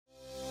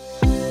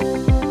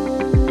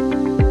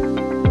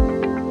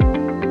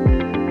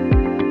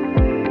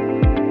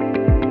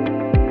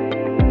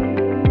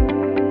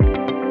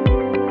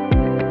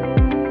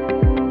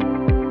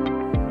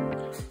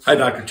Hi,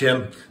 Dr.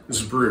 Tim.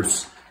 This is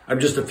Bruce. I'm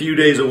just a few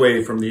days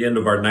away from the end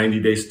of our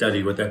 90-day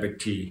study with Epic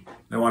Tea.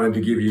 I wanted to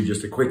give you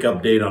just a quick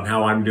update on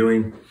how I'm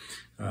doing.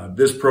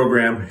 This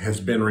program has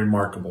been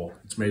remarkable.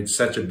 It's made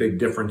such a big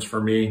difference for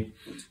me.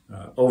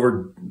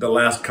 Over the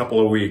last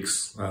couple of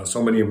weeks,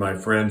 so many of my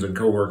friends and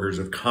coworkers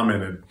have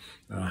commented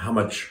how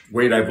much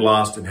weight I've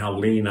lost and how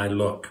lean I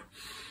look.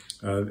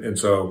 And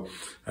so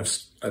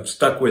I've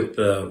stuck with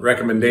the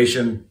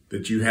recommendation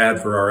that you had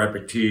for our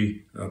Epic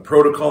Tea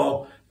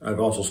protocol. I've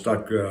also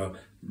stuck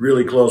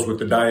really close with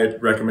the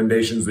diet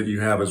recommendations that you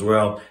have as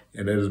well,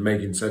 and it is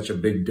making such a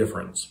big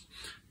difference.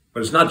 But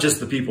it's not just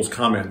the people's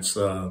comments.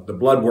 The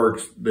blood work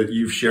that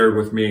you've shared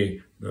with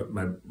me,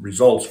 my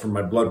results from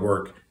my blood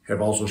work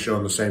have also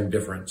shown the same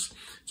difference.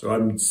 So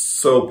I'm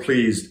so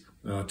pleased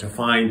to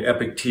find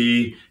Epic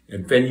Tea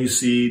and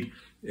Fenuseed,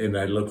 and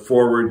I look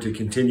forward to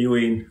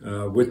continuing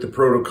with the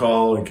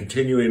protocol and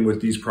continuing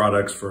with these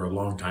products for a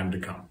long time to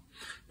come.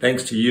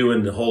 Thanks to you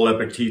and the whole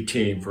Epic Tea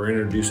team for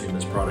introducing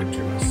this product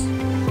to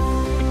us.